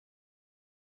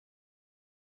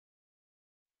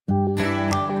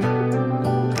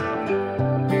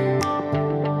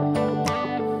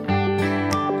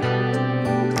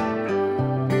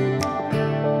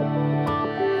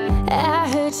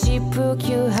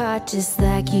heart just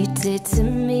like you did to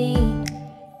me.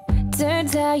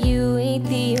 Turns out you ain't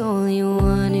the only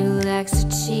one who likes to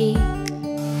cheat.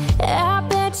 I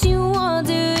bet you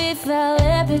wonder if I'll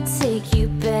ever take you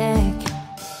back.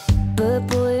 But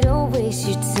boy, don't waste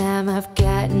your time, I've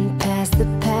gotten past the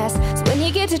past. So when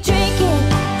you get to drinking,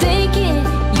 thinking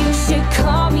you should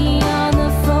call me on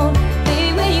the phone.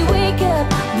 Baby, when you wake up,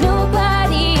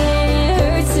 nobody, and it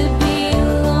hurts to be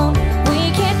alone. When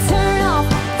you can't turn off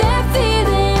that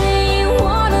feeling and you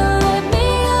wanna let me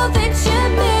know that you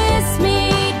miss me.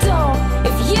 Don't,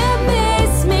 if you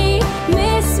miss me,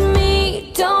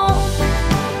 don't.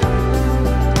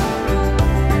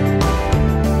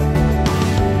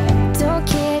 Don't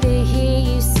care to hear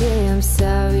you say I'm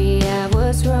sorry, I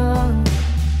was wrong.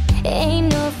 Ain't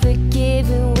no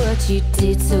forgiving what you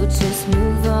did, so just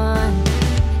move on.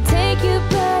 Take your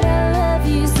bad I love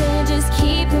yous and just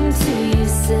keep them to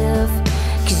yourself.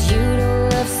 Cause you don't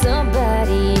love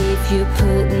somebody if you're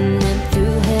putting them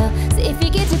through hell. So if you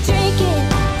get